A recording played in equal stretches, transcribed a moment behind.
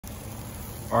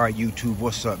All right, YouTube,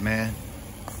 what's up, man?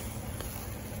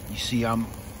 You see I'm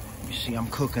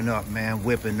cooking up, man,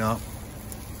 whipping up.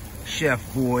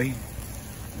 Chef Boy.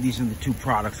 These are the two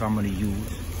products I'm gonna use.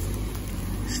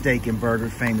 Steak and burger,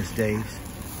 Famous Dave's.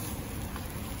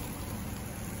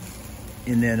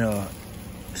 And then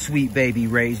Sweet Baby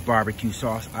Ray's barbecue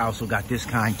sauce. I also got this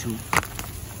kind too.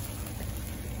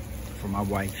 For my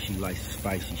wife, she likes the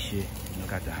spicy shit. I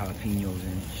got the jalapeños in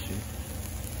it and shit.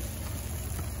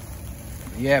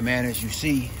 Yeah, man, as you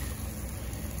see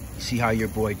how your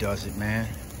boy does it, man.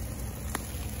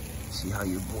 See how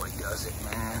your boy does it,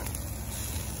 man.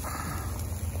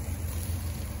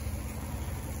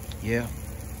 Yeah.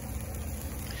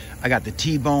 I got the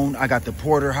T-bone, I got the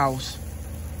Porterhouse,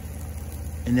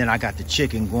 and then I got the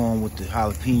chicken going with the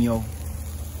jalapeno.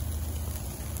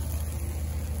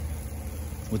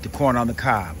 With the corn on the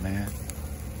cob, man.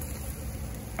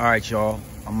 All right, y'all,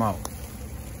 I'm out.